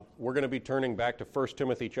We're going to be turning back to 1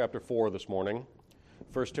 Timothy chapter 4 this morning.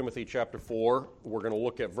 1 Timothy chapter 4, we're going to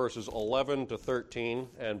look at verses 11 to 13.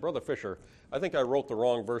 And Brother Fisher, I think I wrote the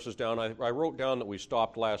wrong verses down. I wrote down that we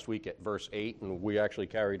stopped last week at verse 8, and we actually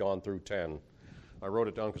carried on through 10. I wrote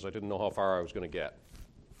it down because I didn't know how far I was going to get.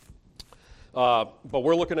 But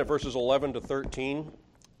we're looking at verses 11 to 13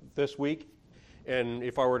 this week. And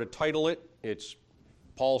if I were to title it,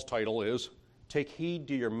 Paul's title is, Take Heed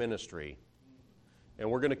to Your Ministry. And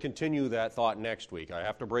we're going to continue that thought next week. I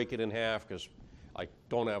have to break it in half because I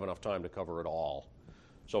don't have enough time to cover it all.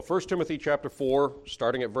 So 1 Timothy chapter 4,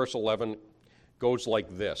 starting at verse 11, goes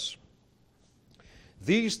like this.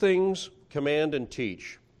 These things command and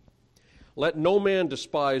teach. Let no man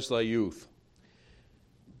despise thy youth.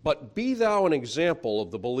 But be thou an example of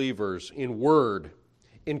the believers in word,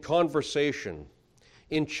 in conversation,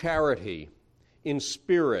 in charity, in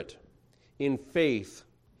spirit, in faith,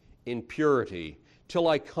 in purity. Till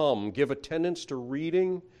I come, give attendance to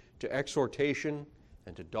reading, to exhortation,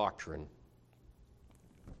 and to doctrine.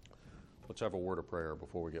 Let's have a word of prayer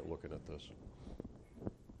before we get looking at this.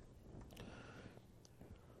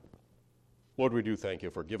 Lord, we do thank you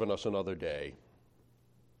for giving us another day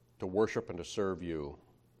to worship and to serve you.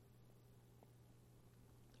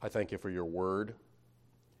 I thank you for your word.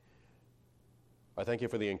 I thank you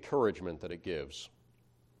for the encouragement that it gives.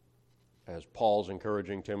 As Paul's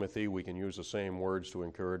encouraging Timothy, we can use the same words to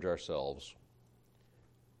encourage ourselves.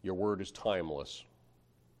 Your word is timeless.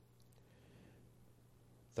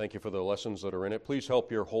 Thank you for the lessons that are in it. Please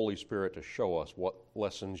help your Holy Spirit to show us what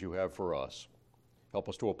lessons you have for us. Help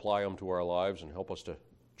us to apply them to our lives and help us to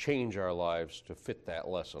change our lives to fit that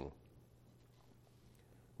lesson.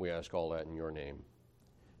 We ask all that in your name.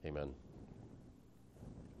 Amen.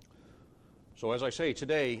 So as I say,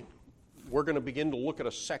 today we're going to begin to look at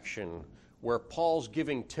a section where Paul's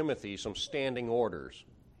giving Timothy some standing orders,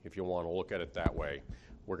 if you want to look at it that way.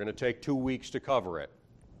 We're going to take 2 weeks to cover it,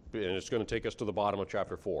 and it's going to take us to the bottom of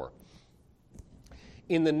chapter 4.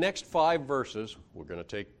 In the next 5 verses, we're going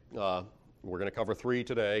to cover 3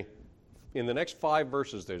 today. In the next 5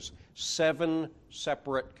 verses, there's 7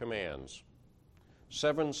 separate commands.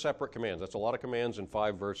 7 separate commands. That's a lot of commands in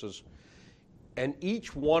 5 verses. And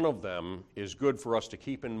each one of them is good for us to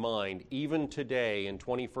keep in mind, even today in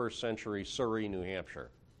 21st century Surrey, New Hampshire.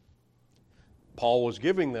 Paul was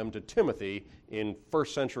giving them to Timothy in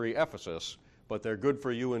 1st century Ephesus, but they're good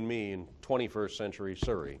for you and me in 21st century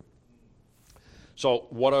Surrey. So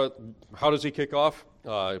how does he kick off?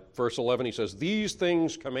 Verse 11, he says, These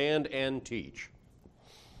things command and teach.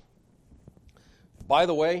 By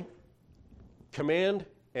the way, command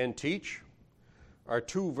and teach are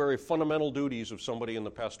 2 very fundamental duties of somebody in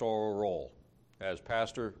the pastoral role. As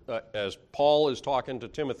Paul is talking to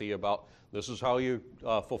Timothy about this is how you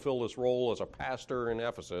fulfill this role as a pastor in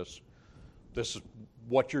Ephesus, this is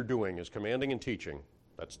what you're doing, is commanding and teaching.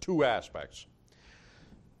 That's 2 aspects.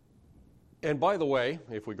 And by the way,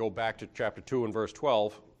 if we go back to chapter 2 and verse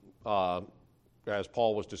 12, as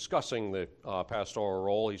Paul was discussing the pastoral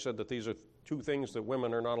role, he said that these are 2 things that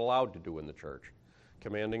women are not allowed to do in the church.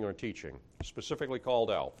 Commanding or teaching, specifically called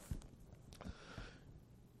out.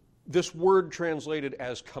 This word translated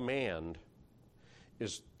as command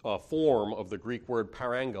is a form of the Greek word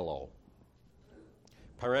parangelo.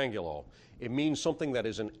 Parangelo. It means something that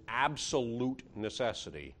is an absolute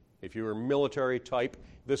necessity. If you're a military type,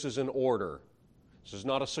 this is an order. This is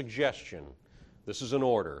not a suggestion. This is an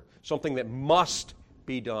order. Something that must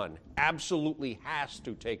be done. Absolutely has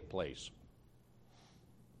to take place.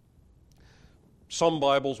 Some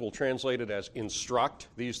Bibles will translate it as instruct.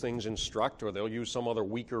 These things instruct, or they'll use some other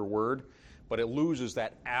weaker word, but it loses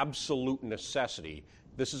that absolute necessity.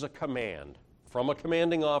 This is a command from a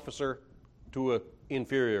commanding officer to an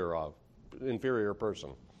inferior person.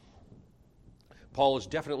 Paul is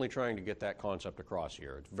definitely trying to get that concept across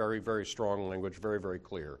here. It's very, very strong language, very, very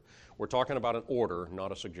clear. We're talking about an order,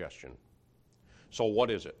 not a suggestion. So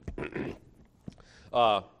what is it?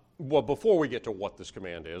 Well, before we get to what this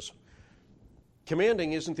command is,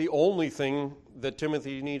 commanding isn't the only thing that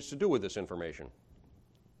Timothy needs to do with this information.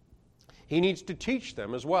 He needs to teach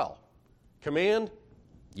them as well. Command,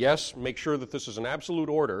 yes, make sure that this is an absolute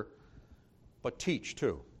order, but teach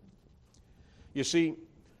too. You see,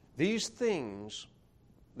 these things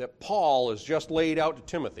that Paul has just laid out to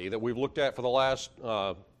Timothy, that we've looked at for the last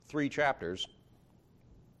 3 chapters,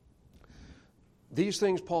 these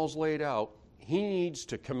things Paul's laid out, he needs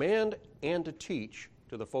to command and to teach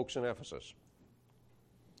to the folks in Ephesus.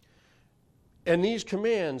 And these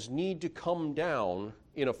commands need to come down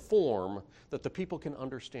in a form that the people can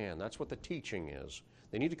understand. That's what the teaching is.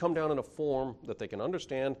 They need to come down in a form that they can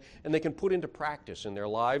understand and they can put into practice in their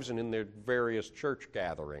lives and in their various church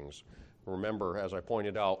gatherings. Remember, as I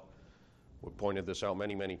pointed out, we pointed this out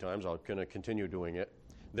many, many times, I'm going to continue doing it,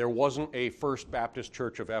 there wasn't a First Baptist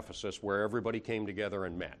Church of Ephesus where everybody came together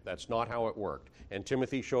and met. That's not how it worked. And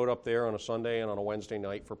Timothy showed up there on a Sunday and on a Wednesday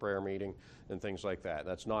night for prayer meeting and things like that.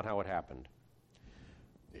 That's not how it happened.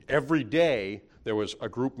 Every day there was a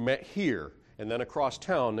group met here, and then across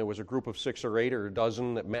town there was a group of 6 or 8 or a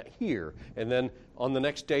dozen that met here. And then on the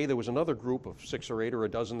next day there was another group of 6 or 8 or a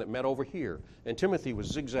dozen that met over here. And Timothy was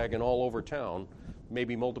zigzagging all over town,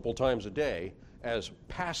 maybe multiple times a day, as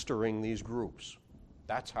pastoring these groups.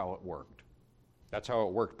 That's how it worked. That's how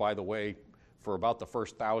it worked, by the way, for about the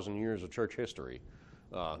first 1,000 years of church history.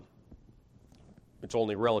 It's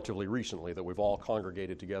only relatively recently that we've all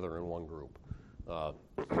congregated together in one group.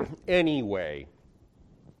 Anyway,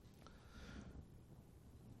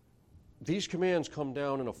 these commands come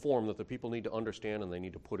down in a form that the people need to understand and they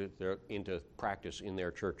need to put it into practice in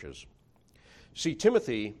their churches. See,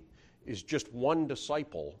 Timothy is just one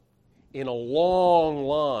disciple in a long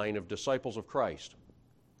line of disciples of Christ,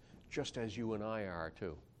 just as you and I are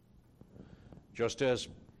too. Just as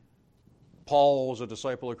Paul was a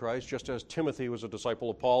disciple of Christ, just as Timothy was a disciple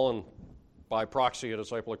of Paul, and by proxy a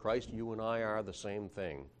disciple of Christ, you and I are the same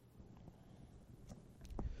thing.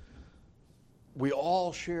 We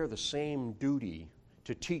all share the same duty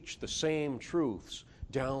to teach the same truths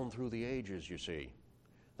down through the ages, you see.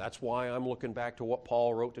 That's why I'm looking back to what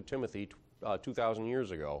Paul wrote to Timothy 2,000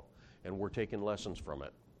 years ago, and we're taking lessons from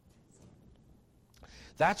it.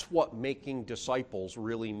 That's what making disciples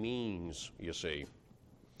really means, you see.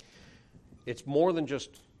 It's more than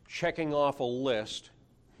just checking off a list.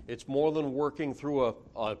 It's more than working through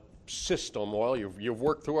a system. Well, you've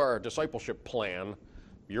worked through our discipleship plan.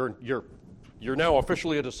 You're now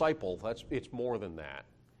officially a disciple. It's more than that.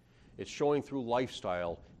 It's showing through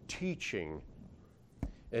lifestyle, teaching,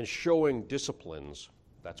 and showing disciplines.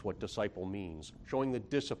 That's what disciple means. Showing the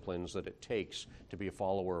disciplines that it takes to be a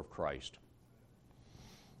follower of Christ.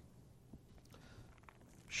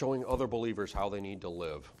 Showing other believers how they need to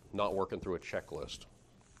live, not working through a checklist.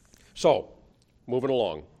 So, moving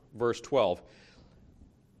along, verse 12.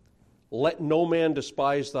 Let no man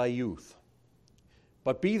despise thy youth,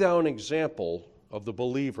 but be thou an example of the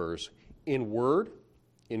believers in word,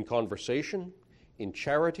 in conversation, in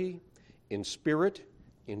charity, in spirit,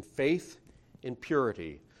 in faith, in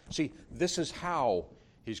purity. See, this is how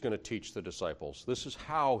he's going to teach the disciples. This is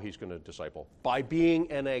how he's going to disciple, by being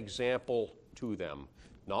an example to them.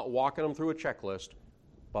 Not walking them through a checklist,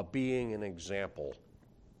 but being an example.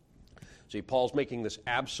 See, Paul's making this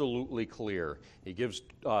absolutely clear. He gives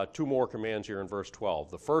 2 more commands here in verse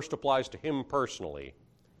 12. The first applies to him personally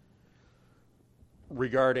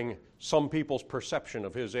regarding some people's perception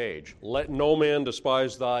of his age. Let no man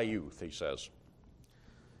despise thy youth, he says.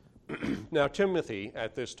 Now, Timothy,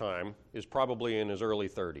 at this time, is probably in his early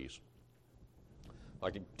 30s.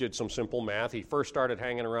 I did some simple math. He first started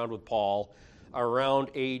hanging around with Paul around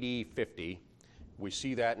AD 50. We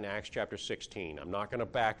see that in Acts chapter 16. I'm not going to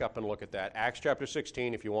back up and look at that. Acts chapter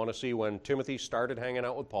 16, if you want to see when Timothy started hanging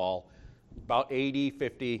out with Paul, about AD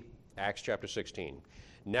 50, Acts chapter 16.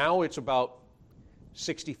 Now it's about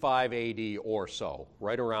 65 AD or so,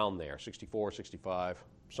 right around there, 64, 65,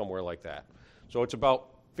 somewhere like that. So it's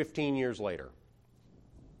about 15 years later.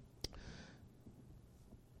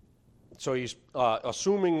 So he's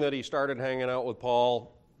assuming that he started hanging out with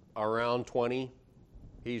Paul around 20.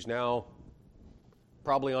 He's now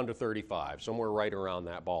probably under 35, somewhere right around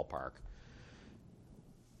that ballpark.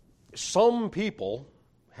 Some people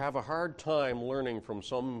have a hard time learning from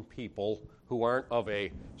some people who aren't of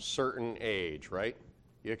a certain age, right?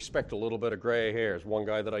 You expect a little bit of gray hairs. One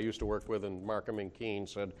guy that I used to work with in Markham and Keene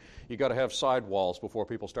said, you got to have sidewalls before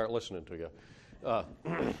people start listening to you.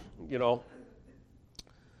 You know.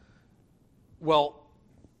 Well,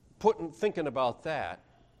 thinking about that,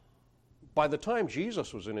 by the time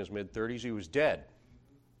Jesus was in his mid-30s, he was dead.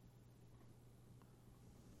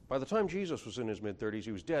 By the time Jesus was in his mid-30s,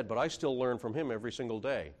 he was dead, but I still learn from him every single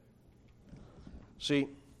day. See,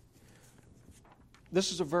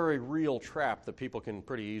 this is a very real trap that people can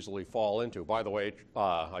pretty easily fall into. By the way,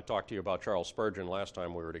 I talked to you about Charles Spurgeon last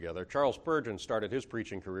time we were together. Charles Spurgeon started his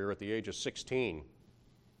preaching career at the age of 16.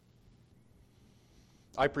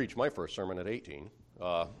 I preached my first sermon at 18.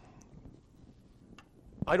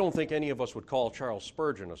 I don't think any of us would call Charles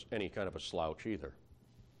Spurgeon any kind of a slouch either.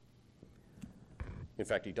 In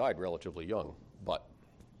fact, he died relatively young, but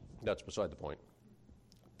that's beside the point.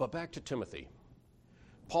 But back to Timothy.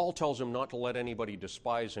 Paul tells him not to let anybody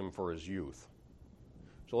despise him for his youth.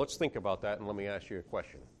 So let's think about that, and let me ask you a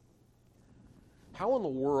question. How in the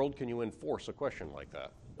world can you enforce a question like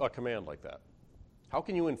that, a command like that? How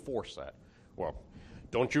can you enforce that? Well,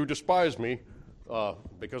 don't you despise me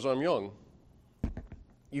because I'm young.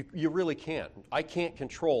 You really can't. I can't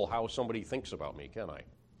control how somebody thinks about me, can I?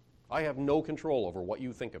 I have no control over what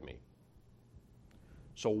you think of me.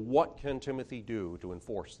 So what can Timothy do to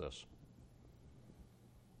enforce this?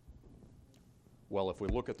 Well, if we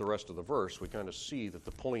look at the rest of the verse, we kind of see that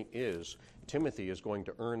the point is Timothy is going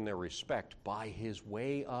to earn their respect by his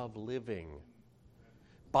way of living,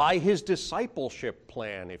 by his discipleship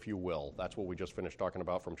plan, if you will. That's what we just finished talking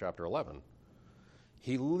about from chapter 11.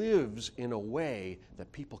 He lives in a way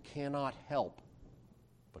that people cannot help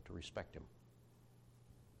but to respect him.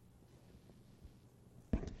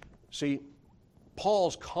 See,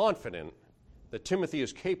 Paul's confident that Timothy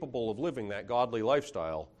is capable of living that godly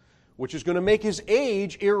lifestyle, which is going to make his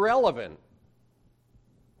age irrelevant.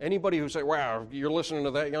 Anybody who say, wow, you're listening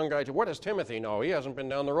to that young guy, what does Timothy know? He hasn't been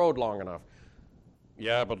down the road long enough.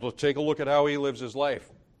 Yeah, but let's take a look at how he lives his life.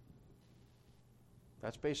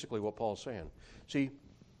 That's basically what Paul's saying. See,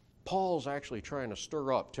 Paul's actually trying to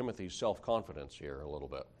stir up Timothy's self-confidence here a little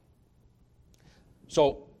bit.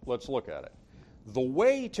 So let's look at it. The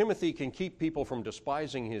way Timothy can keep people from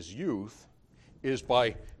despising his youth is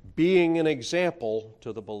by being an example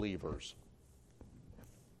to the believers.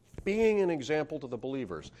 Being an example to the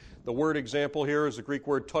believers. The word example here is the Greek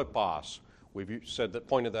word topos. We've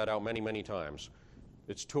pointed that out many, many times.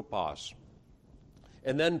 It's topos.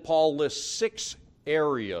 And then Paul lists 6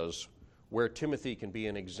 areas where Timothy can be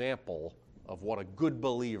an example of what a good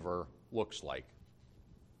believer looks like.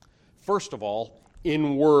 First of all,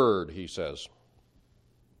 in word, he says.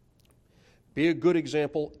 Be a good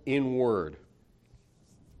example in word.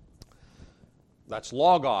 That's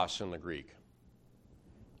logos in the Greek.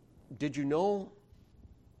 Did you know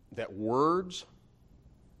that words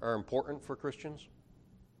are important for Christians?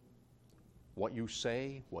 What you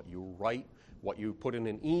say, what you write, what you put in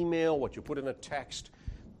an email, what you put in a text,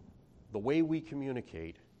 the way we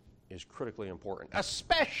communicate is critically important,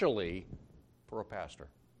 especially for a pastor.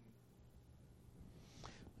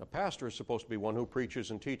 A pastor is supposed to be one who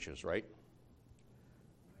preaches and teaches, right?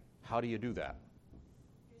 How do you do that?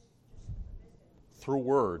 Through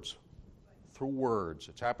words. Through words.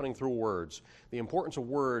 It's happening through words. The importance of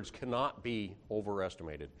words cannot be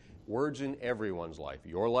overestimated. Words in everyone's life.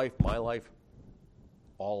 Your life, my life,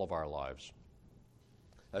 all of our lives.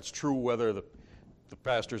 That's true whether the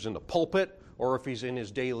pastor's in the pulpit or if he's in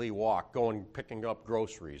his daily walk, picking up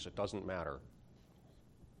groceries. It doesn't matter.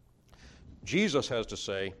 Jesus has to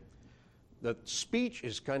say that speech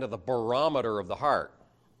is kind of the barometer of the heart.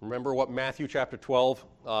 Remember what Matthew chapter 12,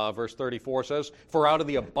 verse 34 says? For out of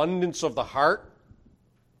the abundance of the heart,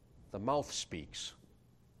 the mouth speaks.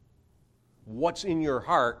 What's in your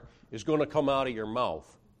heart is going to come out of your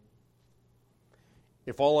mouth.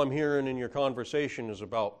 If all I'm hearing in your conversation is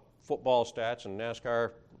about football stats and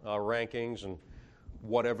NASCAR rankings and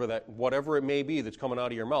whatever it may be that's coming out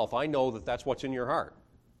of your mouth, I know that that's what's in your heart.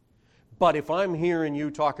 But if I'm hearing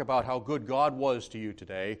you talk about how good God was to you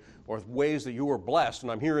today, or ways that you were blessed,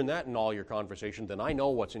 and I'm hearing that in all your conversation, then I know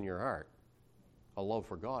what's in your heart. A love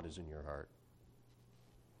for God is in your heart.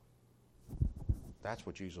 That's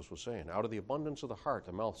what Jesus was saying. Out of the abundance of the heart,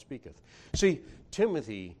 the mouth speaketh. See,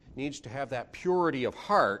 Timothy needs to have that purity of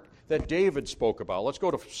heart that David spoke about. Let's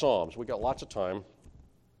go to Psalms. We got lots of time.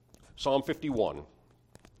 Psalm 51,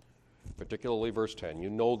 particularly verse 10.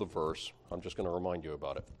 You know the verse. I'm just going to remind you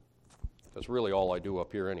about it. That's really all I do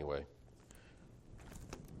up here anyway.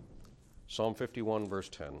 Psalm 51, verse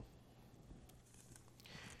 10.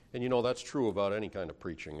 And you know that's true about any kind of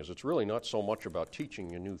preaching, is it's really not so much about teaching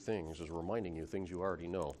you new things as reminding you things you already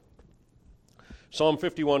know. Psalm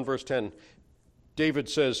 51, verse 10, David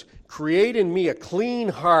says, create in me a clean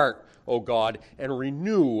heart, O God, and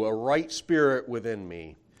renew a right spirit within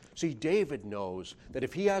me. See, David knows that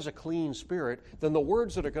if he has a clean spirit, then the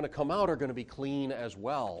words that are going to come out are going to be clean as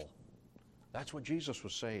well. That's what Jesus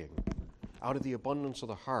was saying. Out of the abundance of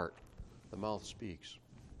the heart, the mouth speaks.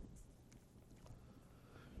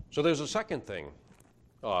 So there's a second thing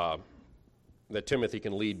that Timothy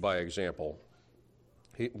can lead by example.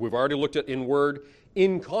 We've already looked at in word,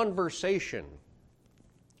 in conversation.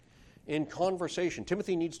 In conversation.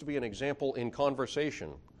 Timothy needs to be an example in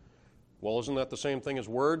conversation. Well, isn't that the same thing as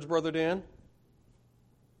words, Brother Dan?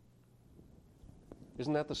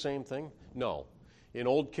 Isn't that the same thing? No. In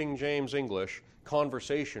Old King James English,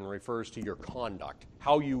 conversation refers to your conduct,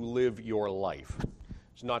 how you live your life.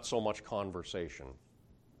 It's not so much conversation.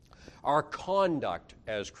 Our conduct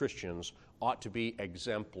as Christians ought to be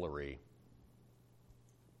exemplary.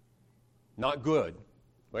 Not good.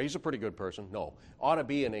 Well, he's a pretty good person. No. Ought to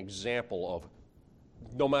be an example of,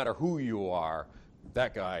 no matter who you are,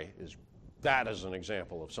 that is an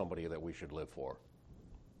example of somebody that we should live for.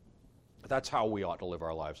 That's how we ought to live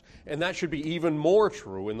our lives. And that should be even more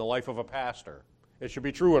true in the life of a pastor. It should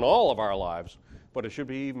be true in all of our lives, but it should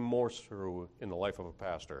be even more true in the life of a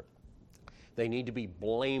pastor. They need to be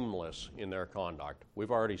blameless in their conduct.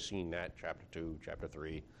 We've already seen that, chapter 2, chapter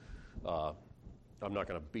 3. I'm not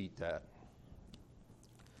going to beat that.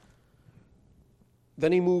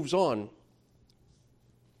 Then he moves on,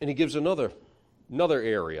 and he gives another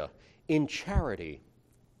area. In charity.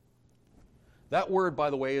 That word, by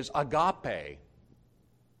the way, is agape.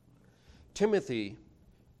 Timothy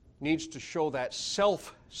needs to show that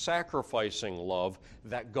self-sacrificing love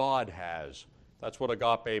that God has. That's what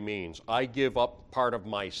agape means. I give up part of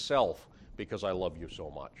myself because I love you so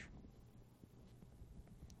much.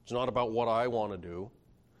 It's not about what I want to do.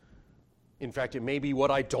 In fact, it may be what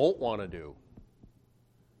I don't want to do.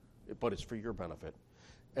 But it's for your benefit.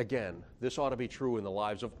 Again, this ought to be true in the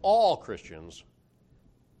lives of all Christians,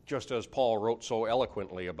 just as Paul wrote so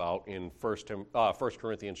eloquently about in 1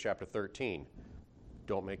 Corinthians chapter 13.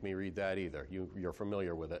 Don't make me read that either. You're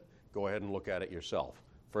familiar with it. Go ahead and look at it yourself.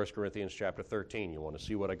 1 Corinthians chapter 13. You want to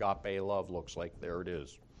see what agape love looks like? There it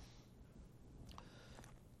is.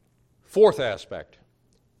 Fourth aspect.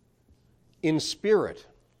 In spirit.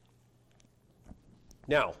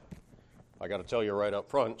 Now, I got to tell you right up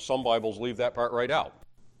front, some Bibles leave that part right out.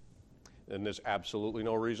 And there's absolutely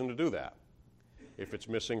no reason to do that. If it's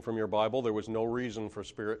missing from your Bible, there was no reason for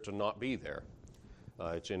spirit to not be there.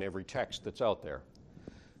 It's in every text that's out there.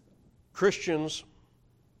 Christians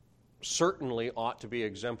certainly ought to be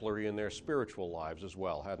exemplary in their spiritual lives as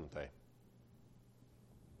well, hadn't they?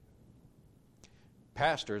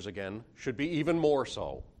 Pastors, again, should be even more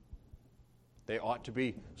so. They ought to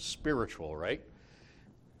be spiritual, right?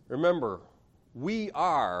 Remember, we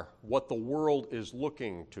are what the world is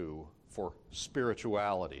looking to for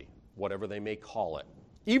spirituality, whatever they may call it.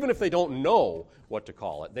 Even if they don't know what to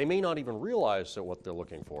call it, they may not even realize that what they're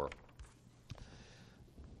looking for.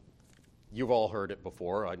 You've all heard it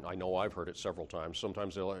before. I know I've heard it several times.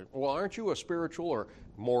 Sometimes they're like, well, aren't you a spiritual? Or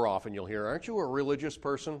more often you'll hear, aren't you a religious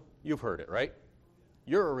person? You've heard it, right?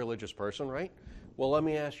 You're a religious person, right? Well, let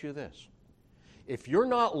me ask you this. If you're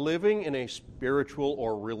not living in a spiritual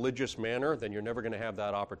or religious manner, then you're never going to have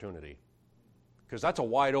that opportunity. Because that's a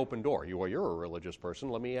wide open door. You're a religious person.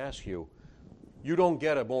 Let me ask you, you don't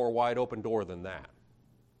get a more wide open door than that.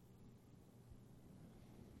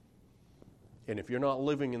 And if you're not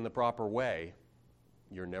living in the proper way,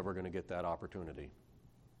 you're never going to get that opportunity.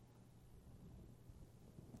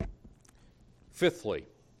 Fifthly,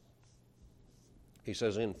 he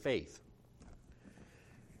says in faith.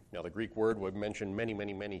 Now, the Greek word we've mentioned many,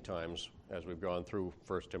 many, many times as we've gone through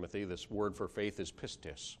 1 Timothy. This word for faith is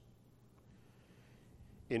pistis.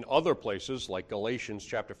 In other places, like Galatians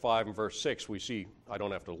chapter 5 and verse 6, we see, I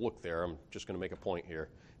don't have to look there, I'm just going to make a point here.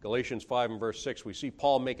 Galatians 5 and verse 6, we see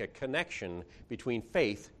Paul make a connection between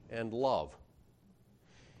faith and love.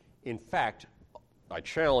 In fact, I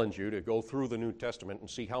challenge you to go through the New Testament and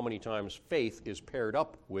see how many times faith is paired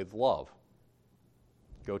up with love.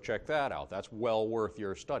 Go check that out. That's well worth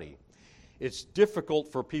your study. It's difficult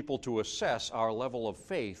for people to assess our level of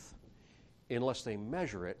faith unless they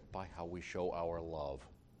measure it by how we show our love.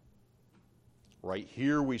 Right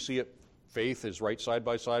here we see it. Faith is right side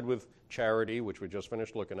by side with charity, which we just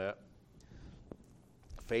finished looking at.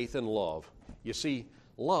 Faith and love. You see,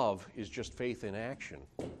 love is just faith in action.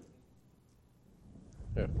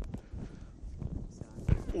 Yeah.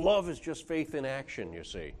 Love is just faith in action, you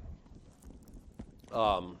see.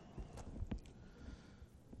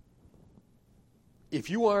 If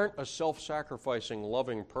you aren't a self-sacrificing,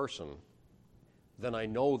 loving person, then I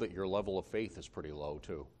know that your level of faith is pretty low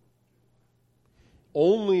too.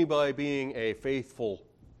 Only by being a faithful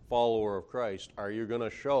follower of Christ are you going to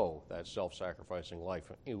show that self-sacrificing life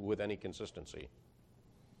with any consistency.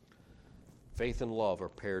 Faith and love are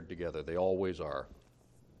paired together. They always are.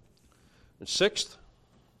 And sixth,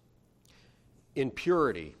 in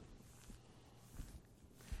purity.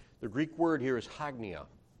 The Greek word here is hagnia.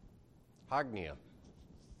 Hagnia.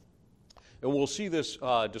 And we'll see this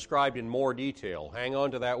described in more detail. Hang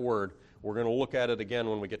on to that word. We're going to look at it again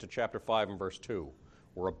when we get to chapter 5 and verse 2.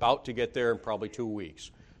 We're about to get there in probably 2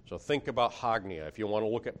 weeks. So think about hagnia. If you want to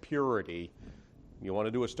look at purity, you want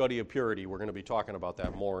to do a study of purity, we're going to be talking about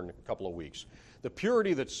that more in a couple of weeks. The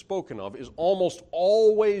purity that's spoken of is almost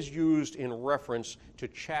always used in reference to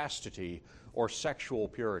chastity or sexual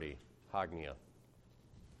purity, hagnia.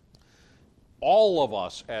 All of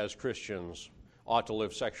us as Christians ought to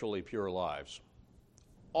live sexually pure lives.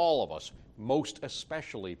 All of us, most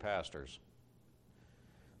especially pastors.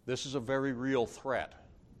 This is a very real threat,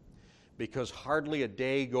 because hardly a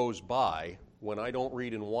day goes by when I don't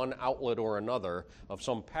read in one outlet or another of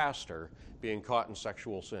some pastor being caught in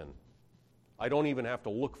sexual sin. I don't even have to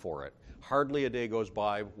look for it. Hardly a day goes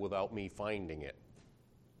by without me finding it.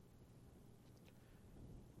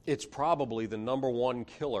 It's probably the number one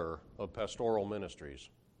killer of pastoral ministries.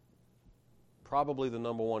 Probably the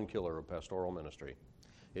number one killer of pastoral ministry.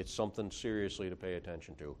 It's something seriously to pay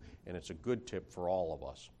attention to, and it's a good tip for all of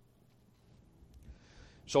us.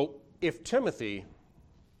 So, if Timothy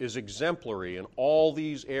is exemplary in all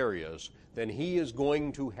these areas, then he is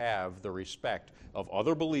going to have the respect of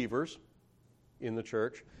other believers in the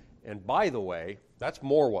church. And by the way, that's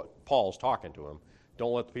more what Paul's talking to him.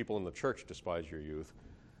 Don't let the people in the church despise your youth.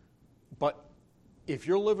 But if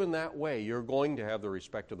you're living that way, you're going to have the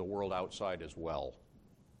respect of the world outside as well.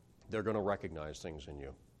 They're going to recognize things in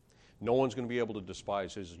you. No one's going to be able to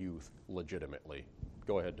despise his youth legitimately.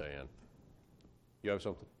 Go ahead, Diane. You have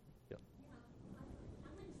something? Yeah.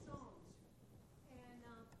 I'm in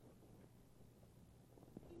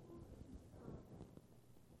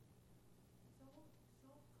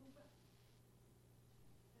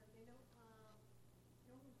Psalms,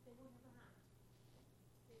 and people so corrupt, and they don't have a heart.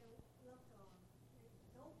 They don't love God.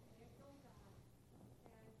 They don't know God,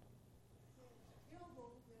 and still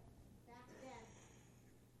back then.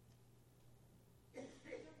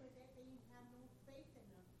 That they have no faith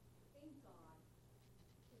in God.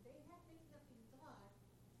 If they had faith enough in God,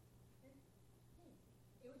 then hey,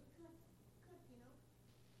 it was good,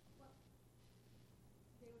 but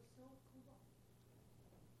they were so corrupt.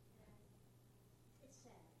 And it's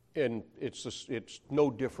sad. And it's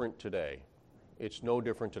no different today. It's no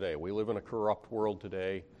different today. We live in a corrupt world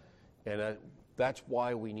today, and that's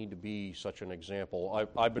why we need to be such an example.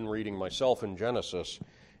 I've been reading myself in Genesis,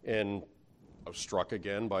 and I was struck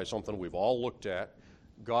again by something we've all looked at.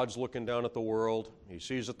 God's looking down at the world. He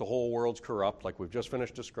sees that the whole world's corrupt, like we've just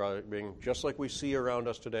finished describing, just like we see around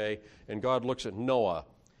us today. And God looks at Noah,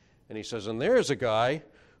 and he says, and there's a guy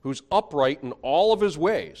who's upright in all of his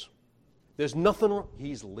ways. There's nothing wrong.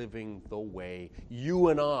 He's living the way you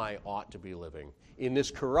and I ought to be living. In this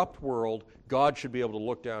corrupt world, God should be able to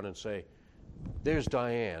look down and say, there's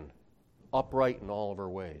Diane, upright in all of her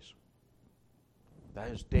ways. That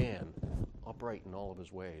is Dan, upright in all of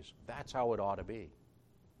his ways. That's how it ought to be.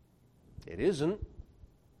 It isn't,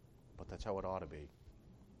 but that's how it ought to be.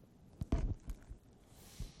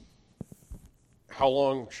 How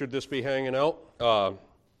long should this be hanging out?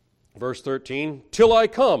 Verse 13, till I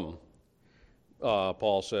come,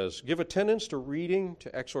 Paul says, give attendance to reading,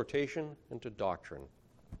 to exhortation, and to doctrine.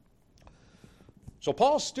 So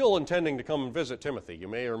Paul's still intending to come and visit Timothy. You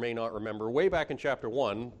may or may not remember, way back in chapter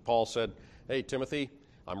 1, Paul said, hey, Timothy,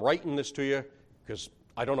 I'm writing this to you because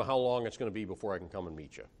I don't know how long it's going to be before I can come and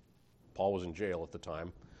meet you. Paul was in jail at the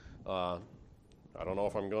time. I don't know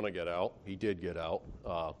if I'm going to get out. He did get out.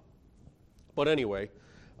 But anyway,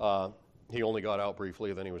 he only got out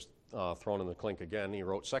briefly, then he was thrown in the clink again. He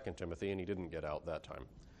wrote 2 Timothy, and he didn't get out that time.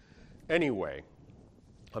 Anyway,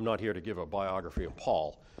 I'm not here to give a biography of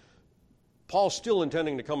Paul. Paul's still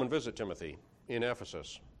intending to come and visit Timothy in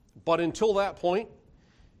Ephesus. But until that point,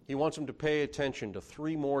 he wants him to pay attention to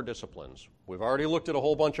 3 more disciplines. We've already looked at a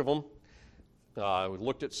whole bunch of them. We've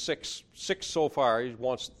looked at six so far. He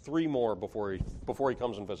wants 3 more before he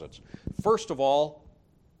comes and visits. First of all,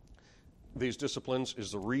 these disciplines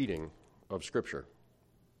is the reading of Scripture.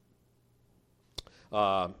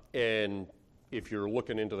 And if you're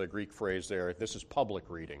looking into the Greek phrase there, this is public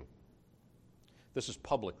reading. This is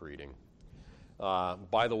public reading.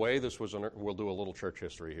 By the way, we'll do a little church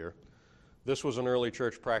history here. This was an early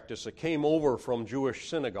church practice that came over from Jewish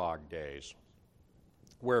synagogue days,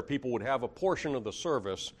 where people would have a portion of the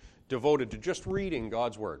service devoted to just reading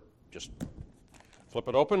God's Word. Just flip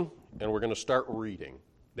it open, and we're going to start reading.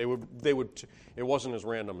 They would. It wasn't as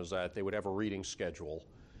random as that. They would have a reading schedule,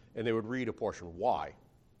 and they would read a portion. Why?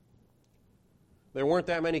 There weren't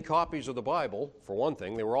that many copies of the Bible, for one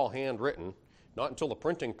thing. They were all handwritten. Not until the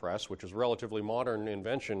printing press, which is a relatively modern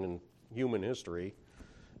invention in human history.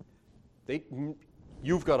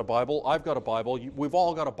 You've got a Bible, I've got a Bible, we've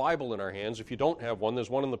all got a Bible in our hands. If you don't have one, there's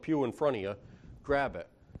one in the pew in front of you. Grab it.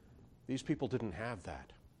 These people didn't have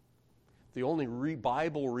that. The only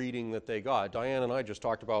Bible reading that they got, Diane and I just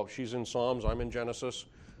talked about, she's in Psalms, I'm in Genesis.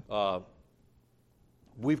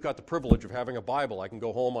 We've got the privilege of having a Bible. I can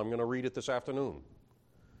go home, I'm going to read it this afternoon.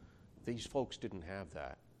 These folks didn't have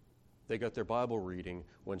that. They got their Bible reading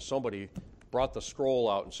when somebody brought the scroll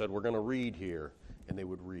out and said, we're going to read here, and they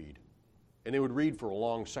would read. And they would read for a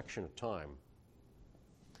long section of time.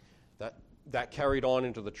 That carried on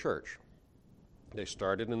into the church. They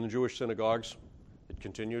started in the Jewish synagogues. It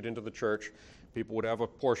continued into the church. People would have a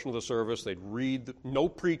portion of the service. They'd read, no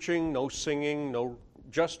preaching, no singing, no,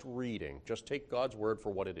 just reading. Just take God's word for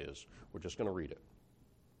what it is. We're just going to read it.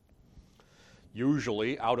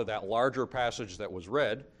 Usually, out of that larger passage that was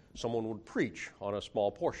read, someone would preach on a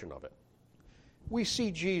small portion of it. We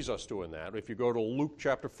see Jesus doing that. If you go to Luke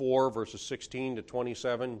chapter 4, verses 16 to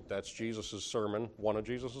 27, that's Jesus' sermon, one of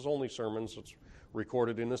Jesus' only sermons. It's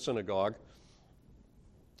recorded in the synagogue.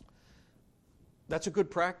 That's a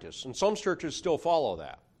good practice, and some churches still follow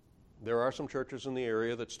that. There are some churches in the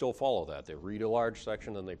area that still follow that. They read a large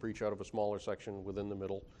section, and they preach out of a smaller section within the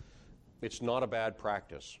middle. It's not a bad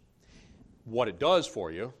practice. What it does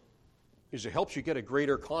for you is it helps you get a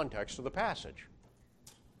greater context of the passage.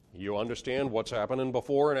 You understand what's happening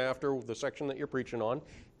before and after the section that you're preaching on,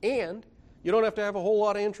 and you don't have to have a whole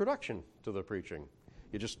lot of introduction to the preaching.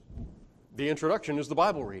 The introduction is the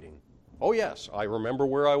Bible reading. Oh yes, I remember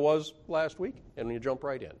where I was last week, and you jump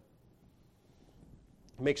right in. It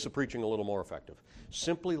makes the preaching a little more effective.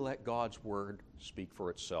 Simply let God's word speak for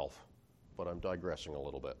itself, but I'm digressing a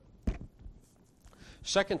little bit.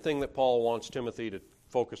 Second thing that Paul wants Timothy to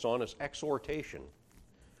focus on is exhortation.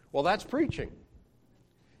 Well, that's preaching.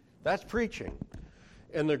 That's preaching.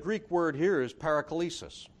 And the Greek word here is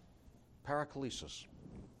paraklesis. Paraklesis.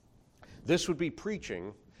 This would be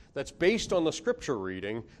preaching that's based on the scripture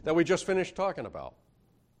reading that we just finished talking about.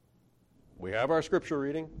 We have our scripture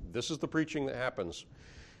reading. This is the preaching that happens.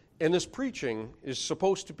 And this preaching is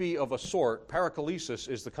supposed to be of a sort, paraklesis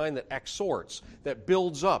is the kind that exhorts, that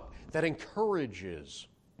builds up, that encourages.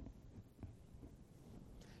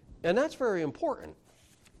 And that's very important.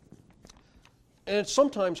 And it's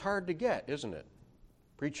sometimes hard to get, isn't it?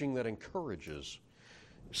 Preaching that encourages.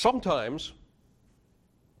 Sometimes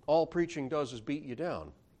all preaching does is beat you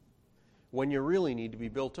down when you really need to be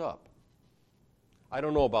built up. I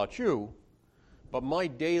don't know about you, but my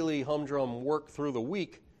daily humdrum work through the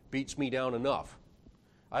week beats me down enough.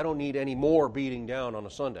 I don't need any more beating down on a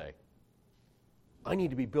Sunday. I need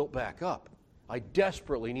to be built back up. I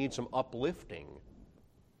desperately need some uplifting.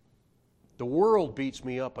 The world beats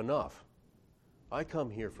me up enough. I come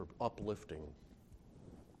here for uplifting.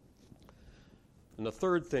 And the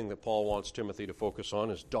third thing that Paul wants Timothy to focus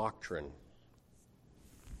on is doctrine.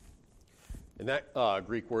 And that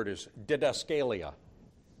Greek word is didaskalia.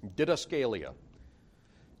 Didaskalia.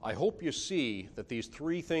 I hope you see that these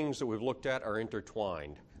three things that we've looked at are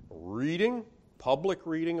intertwined. Reading, public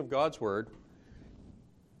reading of God's Word,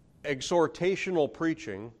 exhortational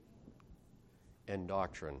preaching, and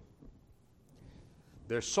doctrine.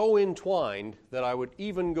 They're so entwined that I would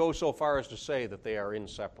even go so far as to say that they are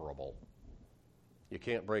inseparable. You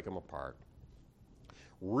can't break them apart.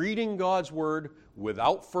 Reading God's Word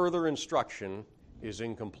without further instruction is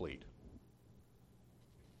incomplete.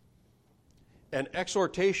 And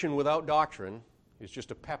exhortation without doctrine is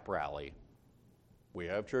just a pep rally. We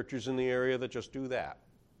have churches in the area that just do that.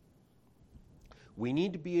 We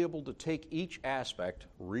need to be able to take each aspect,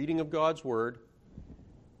 reading of God's Word,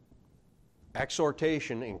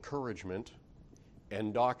 exhortation, encouragement,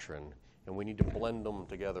 and doctrine, and we need to blend them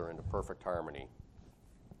together into perfect harmony.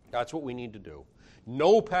 That's what we need to do.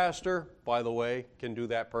 No pastor, by the way, can do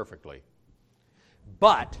that perfectly.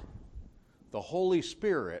 But the Holy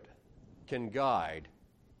Spirit can guide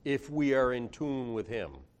if we are in tune with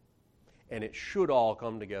Him. And it should all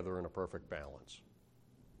come together in a perfect balance.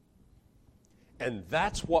 And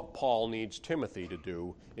that's what Paul needs Timothy to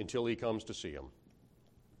do until he comes to see him.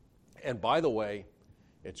 And by the way,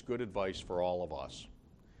 it's good advice for all of us.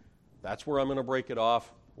 That's where I'm going to break it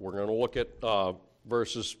off. We're going to look at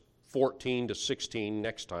verses 14 to 16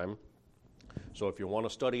 next time. So if you want to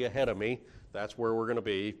study ahead of me, that's where we're going to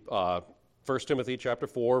be. 1 Timothy chapter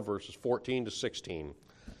 4, verses 14 to 16.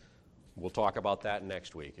 We'll talk about that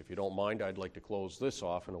next week. If you don't mind, I'd like to close this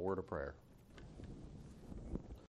off in a word of prayer.